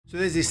So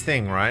there's this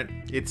thing, right?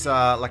 It's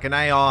like an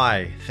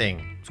AI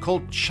thing. It's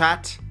called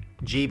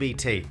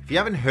Chatgpt. If you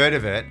haven't heard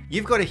of it,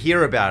 you've got to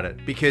hear about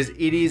it because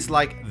it is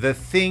like the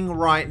thing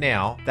right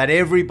now that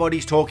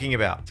everybody's talking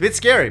about. It's a bit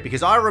scary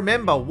because I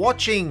remember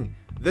watching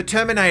The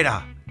Terminator.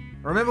 I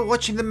remember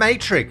watching The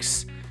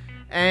Matrix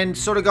and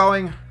sort of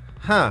going,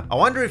 I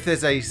wonder if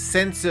there's a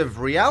sense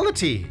of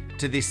reality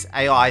to this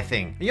AI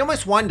thing. And you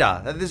almost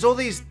wonder that there's all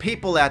these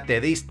people out there,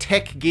 these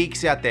tech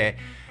geeks out there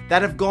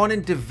that have gone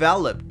and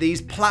developed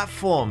these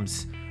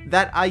platforms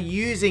that are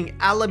using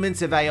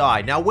elements of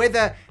AI. Now,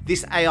 whether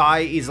this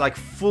AI is like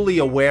fully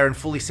aware and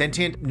fully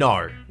sentient,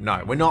 no,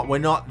 we're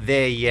not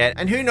there yet.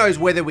 And who knows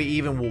whether we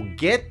even will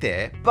get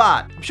there,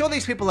 but I'm sure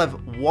these people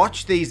have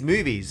watched these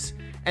movies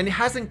and it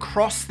hasn't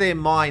crossed their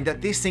mind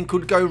that this thing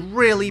could go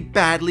really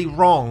badly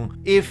wrong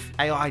if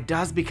AI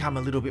does become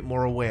a little bit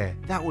more aware.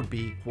 That would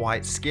be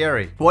quite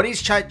scary. What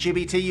is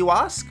ChatGPT, you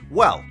ask?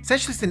 Well,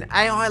 essentially it's an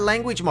AI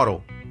language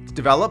model. It's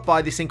developed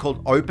by this thing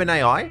called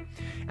OpenAI,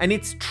 and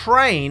it's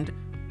trained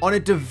on a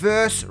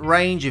diverse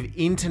range of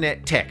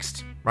internet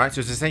text, right?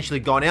 So it's essentially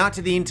gone out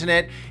to the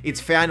internet,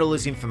 it's found all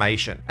this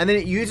information. And then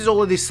it uses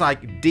all of this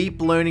like deep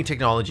learning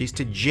technologies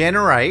to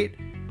generate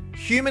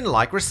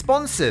human-like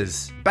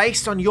responses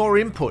based on your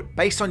input,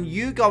 based on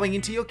you going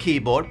into your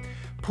keyboard,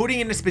 putting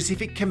in a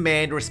specific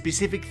command or a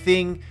specific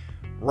thing.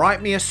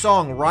 Write me a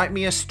song, write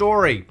me a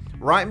story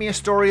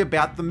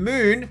about the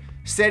moon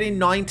set in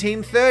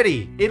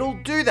 1930.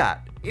 It'll do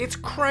that. It's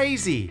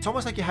crazy. It's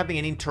almost like you're having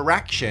an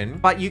interaction,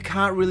 but you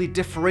can't really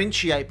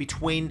differentiate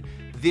between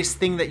this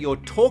thing that you're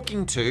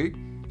talking to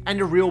and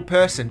a real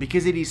person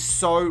because it is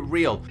so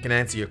real. It can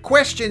answer your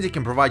questions, it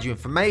can provide you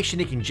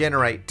information, it can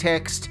generate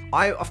text.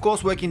 I, of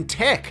course, work in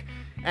tech.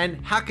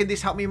 And how can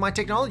this help me in my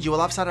technology? Well,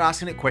 I've started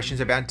asking it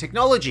questions about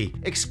technology.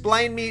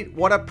 Explain me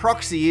what a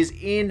proxy is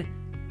in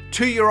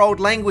 2-year-old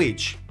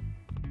language.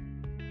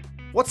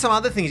 What's some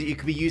other things that you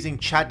could be using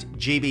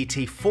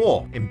ChatGPT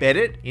for? Embed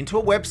it into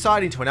a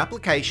website, into an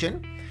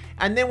application,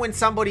 and then when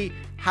somebody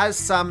has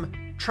some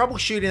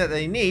troubleshooting that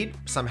they need,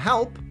 some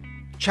help,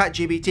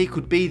 ChatGPT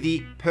could be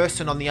the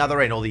person on the other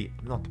end, or the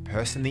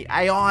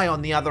AI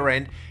on the other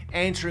end,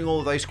 answering all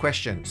of those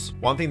questions.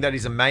 One thing that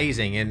is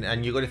amazing,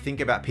 and you've got to think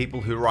about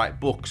people who write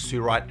books, who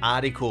write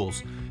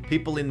articles,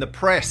 people in the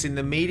press, in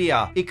the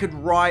media, it could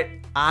write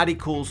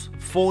articles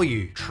for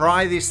you.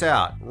 Try this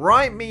out.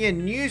 Write me a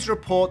news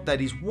report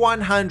that is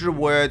 100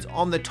 words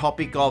on the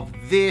topic of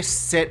this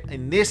set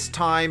in this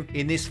time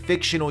in this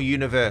fictional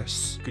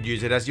universe. You could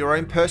use it as your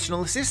own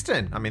personal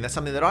assistant. I mean, that's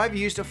something that I've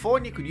used it for,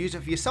 and you could use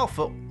it for yourself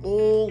for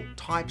all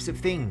types of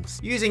things.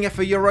 Using it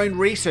for your own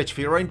research,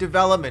 for your own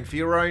development, for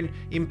your own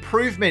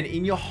improvement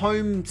in your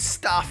home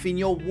stuff, in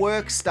your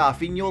work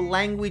stuff, in your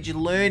language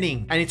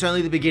learning. And it's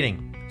only the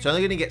beginning. It's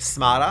only going to get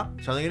smarter.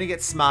 It's only going to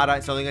get smarter.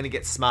 It's only going to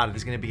get smarter.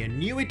 There's going to be a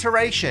new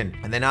iteration.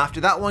 And then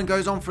after that one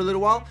goes on for a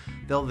little while,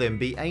 there'll then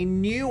be a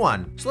new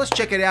one. So let's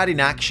check it out in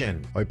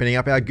action. Opening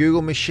up our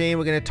Google machine,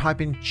 we're going to type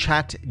in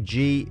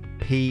ChatGPT.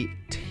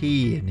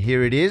 And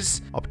here it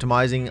is,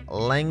 optimizing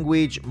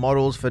language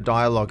models for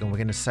dialogue. And we're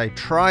going to say,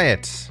 try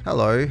it.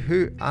 Hello,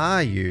 who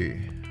are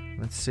you?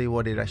 Let's see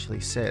what it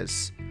actually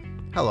says.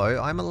 Hello,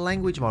 I'm a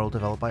language model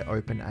developed by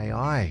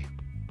OpenAI,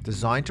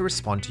 designed to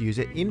respond to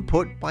user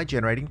input by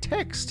generating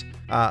text.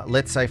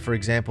 Let's say, for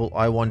example,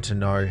 I want to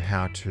know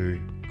how to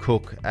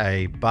cook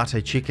a butter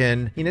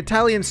chicken in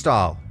Italian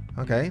style.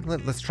 Okay,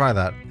 let's try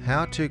that.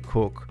 How to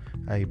cook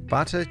a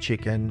butter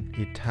chicken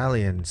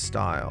Italian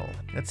style.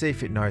 Let's see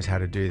if it knows how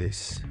to do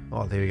this.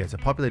 Oh, there we go. It's a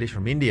popular dish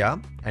from India,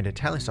 and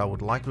Italian style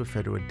would likely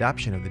refer to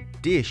adaptation of the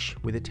dish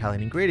with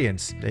Italian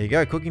ingredients. There you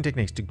go, cooking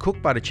techniques. To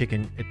cook butter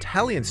chicken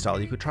Italian style,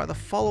 you could try the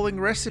following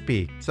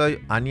recipe. So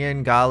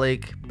onion,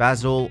 garlic,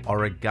 basil,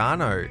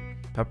 oregano,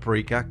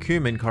 paprika,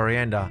 cumin,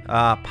 coriander,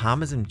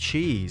 Parmesan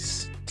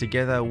cheese,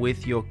 together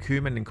with your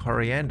cumin and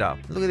coriander.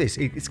 Look at this.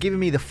 It's giving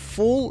me the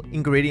full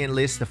ingredient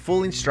list, the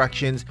full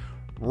instructions,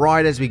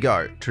 right as we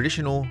go.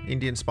 Traditional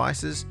Indian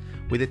spices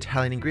with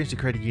Italian ingredients to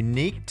create a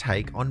unique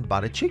take on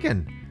butter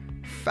chicken.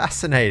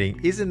 Fascinating.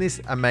 Isn't this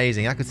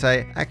amazing? I could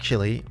say,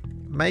 actually,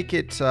 make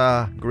it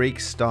Greek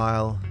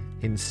style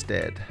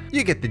instead.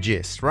 You get the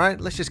gist,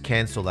 right? Let's just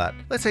cancel that.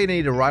 Let's say you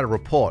need to write a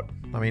report.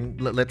 I mean,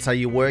 let's say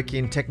you work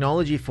in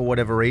technology for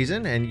whatever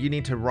reason, and you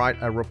need to write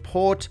a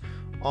report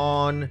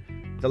on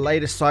the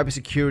latest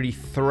cybersecurity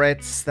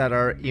threats that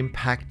are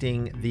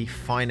impacting the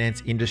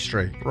finance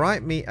industry.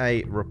 Write me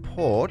a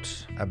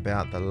report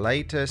about the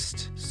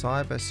latest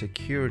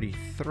cybersecurity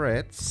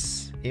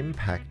threats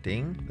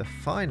impacting the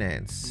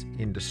finance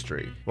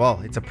industry.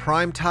 Well, it's a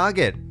prime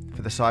target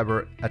for the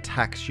cyber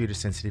attacks due to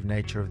sensitive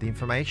nature of the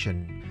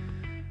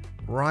information.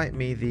 Write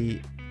me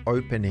the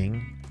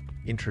opening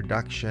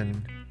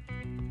introduction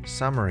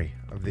summary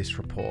of this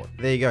report.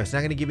 There you go. It's now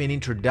going to give me an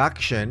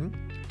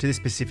introduction to this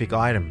specific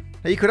item.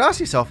 Now you could ask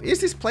yourself, is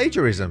this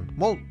plagiarism?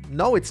 Well,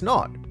 no, it's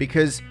not,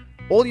 because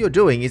all you're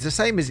doing is the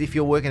same as if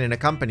you're working in a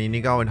company and you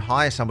go and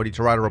hire somebody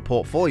to write a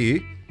report for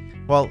you.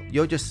 Well,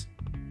 you're just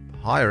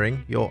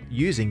you're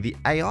using the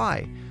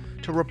AI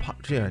to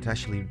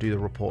actually do the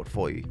report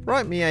for you.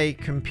 Write me a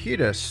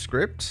computer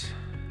script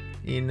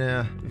in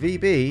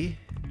VB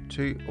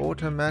to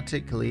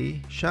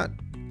automatically shut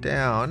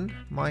down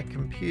my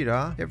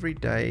computer every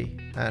day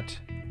at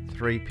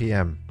 3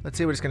 p.m. Let's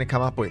see what it's going to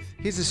come up with.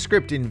 Here's a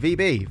script in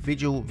VB,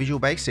 Visual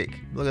Basic.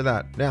 Look at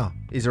that. Now,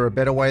 is there a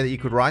better way that you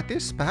could write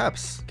this?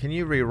 Perhaps. Can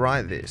you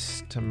rewrite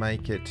this to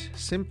make it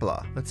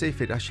simpler? Let's see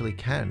if it actually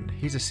can.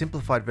 Here's a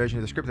simplified version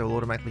of the script that will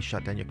automatically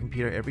shut down your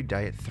computer every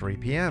day at 3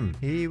 p.m.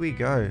 Here we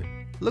go.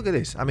 Look at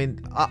this. I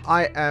mean,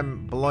 I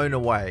am blown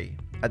away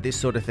at this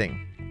sort of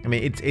thing. I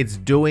mean, it's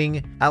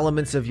doing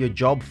elements of your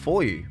job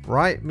for you.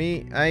 Write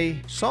me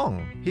a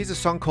song. Here's a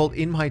song called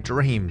In My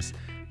Dreams.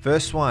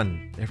 Verse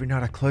 1. Every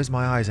night I close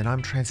my eyes and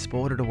I'm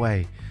transported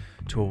away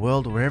to a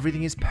world where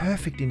everything is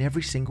perfect in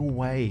every single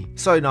way.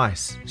 So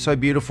nice. So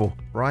beautiful.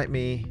 Write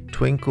me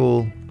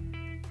Twinkle,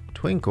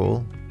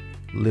 Twinkle,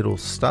 Little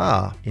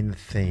Star in the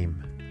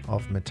theme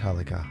of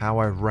Metallica. How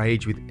I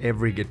rage with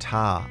every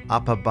guitar,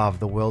 up above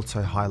the world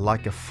so high,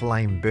 like a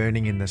flame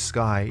burning in the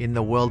sky. In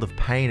the world of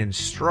pain and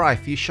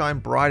strife, you shine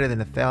brighter than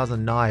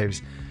 1,000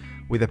 knives,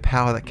 with a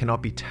power that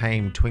cannot be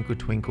tamed. Twinkle,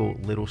 twinkle,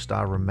 little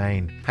star,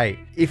 remain. Hey,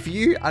 if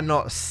you are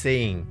not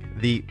seeing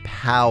the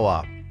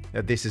power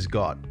that this has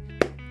got,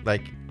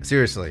 like,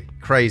 seriously,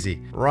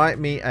 crazy. Write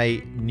me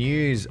a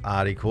news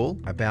article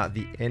about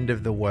the end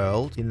of the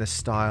world in the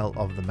style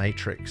of The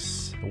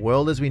Matrix. The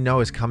world as we know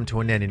has come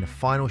to an end in a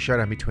final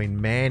showdown between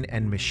man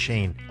and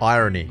machine.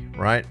 Irony,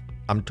 right?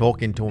 I'm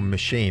talking to a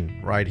machine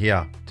right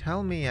here.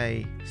 Tell me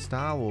a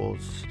Star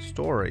Wars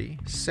story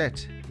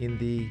set in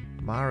the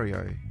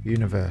Mario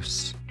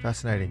universe.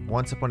 Fascinating.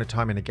 Once upon a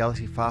time in a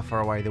galaxy far,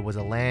 far away, there was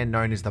a land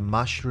known as the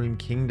Mushroom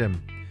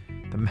Kingdom.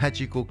 The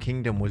magical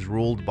kingdom was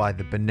ruled by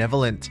the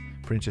benevolent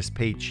Princess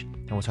Peach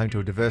and was home to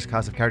a diverse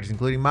cast of characters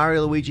including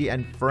Mario, Luigi,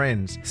 and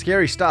friends.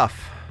 Scary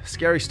stuff.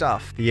 Scary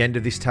stuff. The end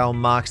of this tale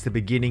marks the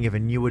beginning of a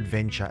new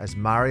adventure as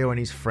Mario and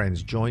his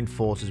friends join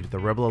forces with the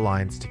Rebel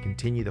Alliance to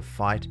continue the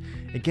fight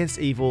against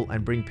evil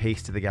and bring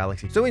peace to the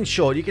galaxy. So in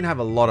short, you can have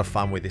a lot of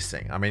fun with this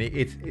thing. I mean,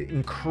 it's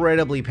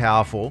incredibly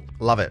powerful.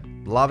 Love it.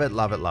 Love it,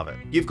 love it, love it.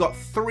 You've got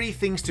 3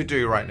 things to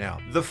do right now.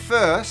 The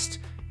first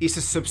is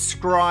to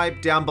subscribe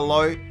down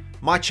below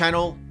my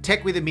channel,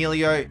 Tech with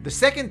Emilio. The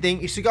second thing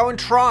is to go and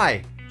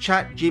try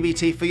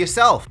Chatgpt for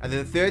yourself. And then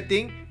the third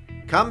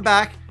thing, come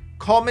back,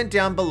 comment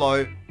down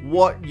below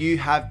what you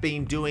have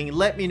been doing.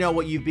 Let me know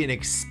what you've been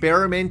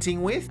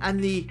experimenting with and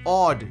the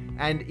odd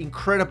and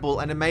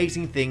incredible and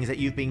amazing things that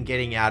you've been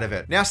getting out of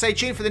it. Now stay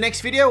tuned for the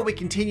next video where we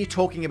continue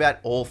talking about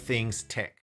all things tech.